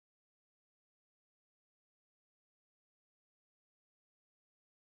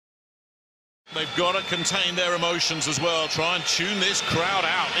They've got to contain their emotions as well. Try and tune this crowd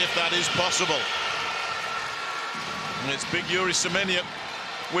out if that is possible. And it's big Yuri Semeniuk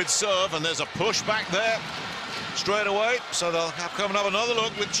with serve, and there's a push back there straight away. So they'll have come and have another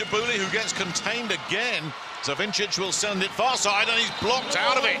look with Chabuli, who gets contained again. Savincic will send it far side, and he's blocked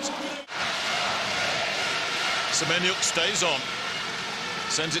out of it. Semeniuk stays on.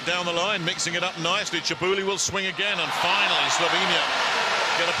 Sends it down the line, mixing it up nicely. Chabuli will swing again, and finally Slovenia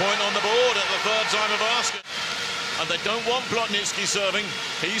get a point on the board at the third time of asking. And they don't want Plotnitsky serving.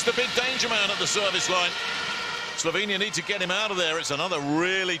 He's the big danger man at the service line. Slovenia need to get him out of there. It's another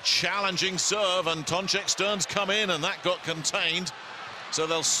really challenging serve, and Tonček Stern's come in, and that got contained. So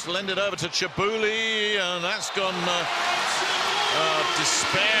they'll lend it over to Chabuli, and that's gone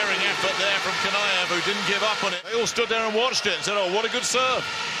despairing effort there from Kanaev, who didn't give up on it. They all stood there and watched it and said, oh, what a good serve.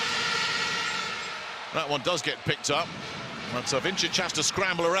 That one does get picked up. And Savincic has to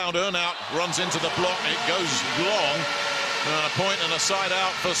scramble around. Earnout runs into the block. It goes long. And a point and a side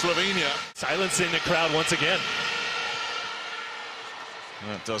out for Slovenia. Silencing the crowd once again.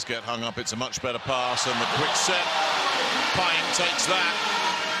 That does get hung up. It's a much better pass, and the quick set. Pine takes that.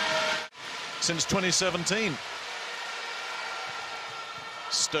 Since 2017.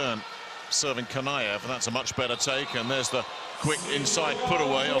 Stern serving Kanaev. That's a much better take, and there's the quick inside put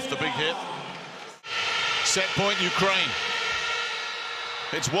away off the big hit. Set point Ukraine.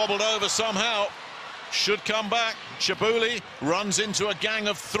 It's wobbled over somehow. Should come back. Chabuli runs into a gang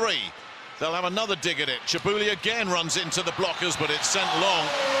of three. They'll have another dig at it. Chabuli again runs into the blockers, but it's sent long.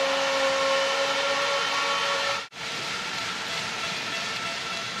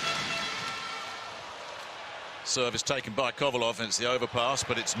 Serve is taken by Kovalov, and it's the overpass,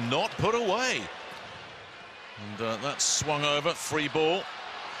 but it's not put away. And that's swung over, free ball.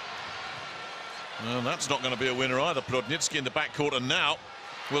 And that's not going to be a winner either. Plotnitsky in the backcourt, and now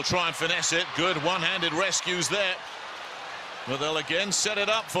will try and finesse it. Good one-handed rescues there. But they'll again set it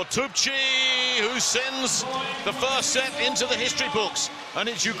up for Tupci, who sends the first set into the history books. And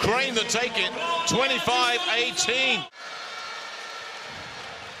it's Ukraine that take it, 25-18.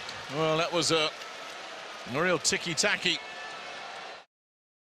 Well, that was a real ticky-tacky.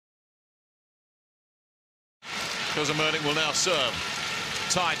 Kozomurnik will now serve.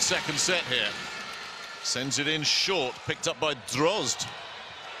 Tied second set here. Sends it in short, picked up by Drozd.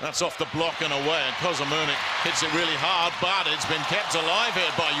 That's off the block and away, and Kozomurnik hits it really hard, but it's been kept alive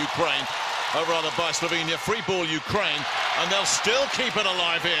here by Ukraine, or rather by Slovenia. Free ball Ukraine, and they'll still keep it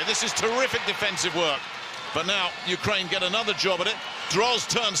alive here. This is terrific defensive work. But now Ukraine get another job at it.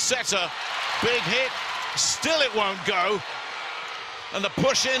 Drozd turns setter, big hit, still it won't go. And the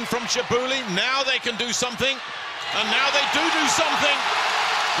push in from Chabuli, now they can do something, and now they do something.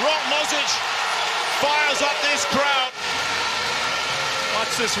 Rok Mozic fires up this crowd.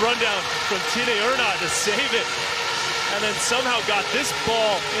 Watch this rundown from Tine Earnout to save it. And then somehow got this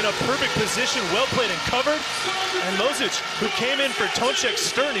ball in a perfect position, well played and covered. And Mozic, who came in for Tonček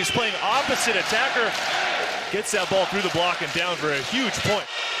Stern, he's playing opposite attacker, gets that ball through the block and down for a huge point.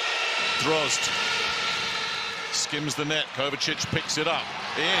 Drozd skims the net. Kovacic picks it up.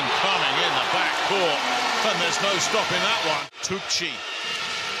 Incoming in the back court. And there's no stopping that one. Tupci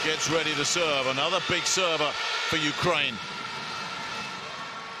gets ready to serve. Another big server for Ukraine.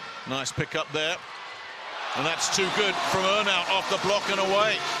 Nice pick up there. And that's too good from Earnout off the block and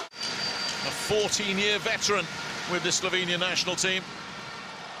away. A 14-year veteran with the Slovenian national team.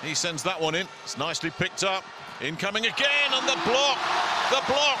 He sends that one in. It's nicely picked up. Incoming again, and the block. The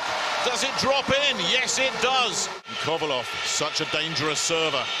block. Does it drop in? Yes, it does. And Kovalov, such a dangerous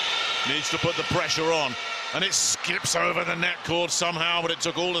server. Needs to put the pressure on. And it skips over the net cord somehow, but it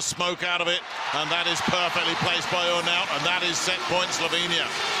took all the smoke out of it. And that is perfectly placed by Earnout, and that is set point Slovenia.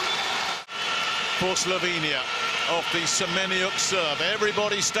 For Slovenia, off the Semeniuk serve.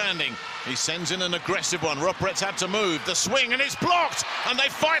 Everybody standing. He sends in an aggressive one. Rupret's had to move. The swing, and it's blocked. And they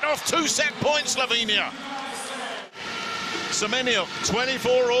fight off 2 set points, Slovenia. Semeniuk,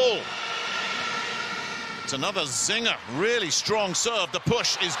 24 all. It's another zinger. Really strong serve. The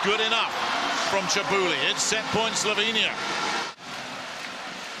push is good enough from Chabuli. It's set point Slovenia.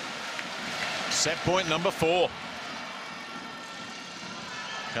 Set point number 4.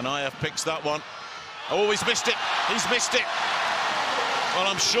 Kanaev picks that one. Oh, he's missed it. He's missed it. Well,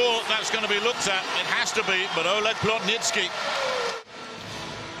 I'm sure that's going to be looked at. It has to be, but Oleg Plotnitsky.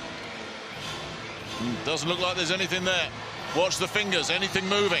 Doesn't look like there's anything there. Watch the fingers. Anything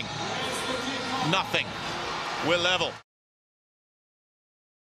moving? Nothing. We're level.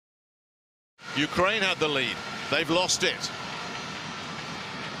 Ukraine had the lead. They've lost it.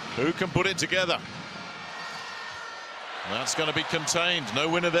 Who can put it together? That's going to be contained. No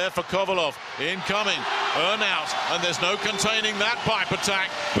winner there for Kovalov. Incoming. Earnout. And there's no containing that pipe attack.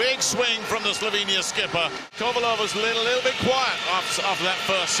 Big swing from the Slovenia skipper. Kovalov was a little bit quiet after that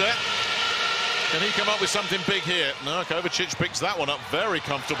first set. Can he come up with something big here? No, Kovacic picks that one up very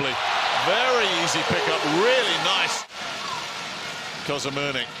comfortably. Very easy pickup. Really nice.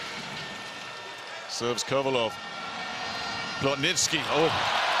 Kozomurnik serves Kovalov. Plotnitsky. Oh,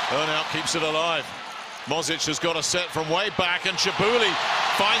 Earnout keeps it alive. Mozic has got a set from way back, and Chabuli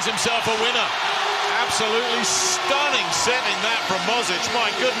finds himself a winner. Absolutely stunning setting that from Mozic.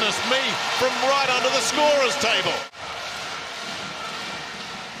 My goodness me, from right under the scorer's table.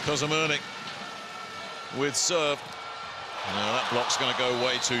 Kozomurnik with serve. Now that block's going to go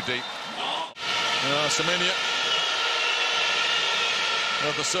way too deep. Semenya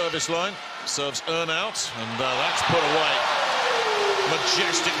at the service line. Serves Earnout, and that's put away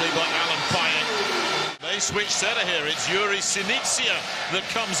majestically by Alan Payeng. They switch setter here. It's Yuri Sinitsia that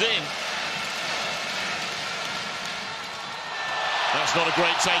comes in. That's not a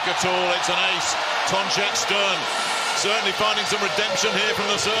great take at all. It's an ace. Tonček Stern certainly finding some redemption here from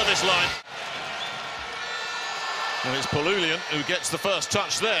the service line. And it's Palulian who gets the first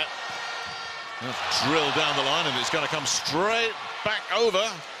touch there. Drilled down the line, and it's going to come straight back over.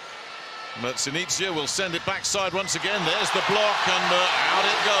 But Sinitsia will send it backside once again. There's the block, and out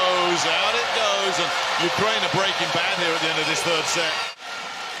it goes, out it goes. And Ukraine are breaking bad here at the end of this third set.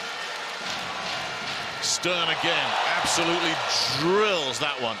 Stern again, absolutely drills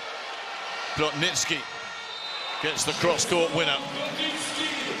that one. Plotnitsky gets the cross-court winner.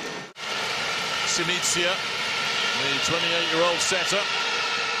 Sinitsia, the 28-year-old setter.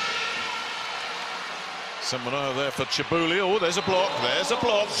 Someone over there for Chabuli. Oh, there's a block. There's a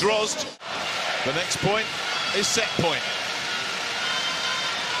block. Drozd. The next point is set point.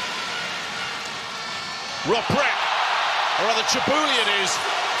 Ropret, or rather Chabuli it is,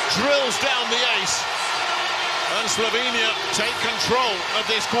 drills down the ace. And Slovenia take control of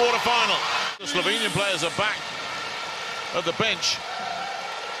this quarter-final. The Slovenian players are back at the bench.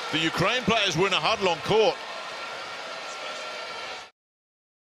 The Ukraine players were in a huddle on court.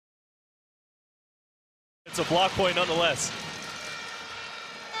 It's a block point nonetheless.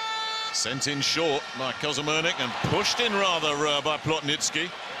 Sent in short by Kozomurnik and pushed in rather by Plotnitsky.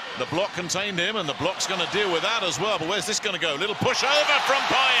 The block contained him, and the block's going to deal with that as well. But where's this going to go? Little push over from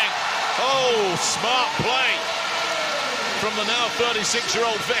Payeng. Oh, smart play from the now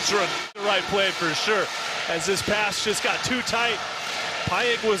 36-year-old veteran. The right play for sure, as this pass just got too tight.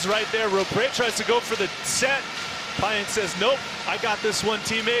 Payeng was right there. Ropret tries to go for the set. Payeng says, nope, I got this one,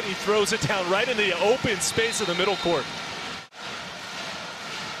 teammate. He throws it down right into the open space of the middle court.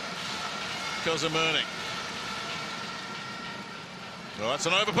 Kozomurnik. Oh, that's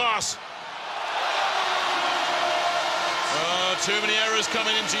an overpass. Oh, too many errors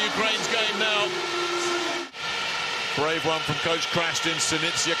coming into Ukraine's game now. Brave one from Coach Krastin.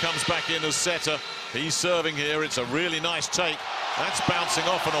 Sinitsia comes back in as setter. He's serving here. It's a really nice take. That's bouncing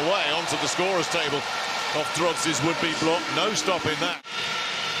off and away onto the scorer's table. Off Drozd's would-be block. No stopping that.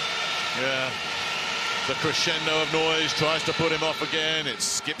 Yeah. The crescendo of noise tries to put him off again. It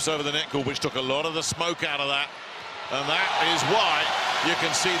skips over the net call, which took a lot of the smoke out of that. And that is why you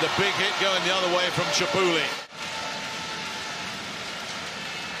can see the big hit going the other way from Chabuli.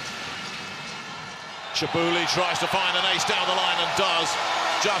 Chabuli tries to find an ace down the line and does.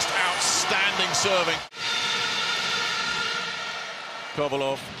 Just outstanding serving.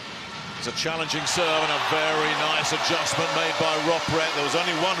 Kovalov. It's a challenging serve and a very nice adjustment made by Ropret. There was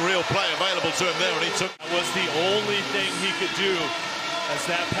only one real play available to him there, and he took... That was the only thing he could do, as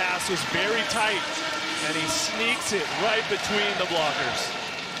that pass was very tight, and he sneaks it right between the blockers.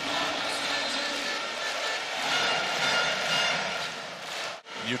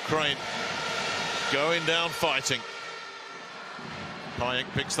 Ukraine going down fighting.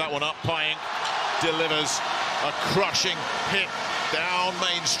 Payeng picks that one up. Payeng delivers a crushing hit down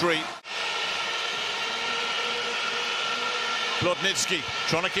Main Street. Plotnitsky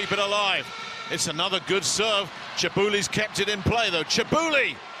trying to keep it alive. It's another good serve. Chabuli's kept it in play, though.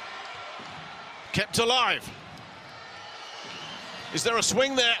 Chabuli kept alive. Is there a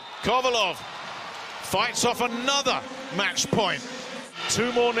swing there? Kovalov fights off another match point.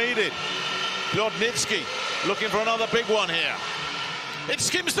 Two more needed. Plotnitsky looking for another big one here. It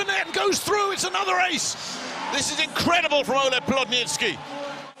skims the net and goes through. It's another ace. This is incredible from Oleg Plotnitsky.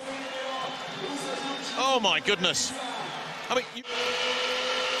 Oh, my goodness. I mean...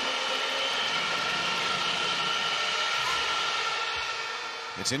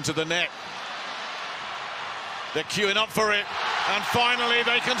 It's into the net. They're queuing up for it. And finally,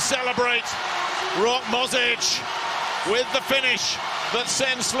 they can celebrate. Mozic with the finish that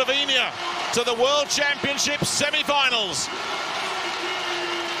sends Slovenia to the World Championship semi-finals.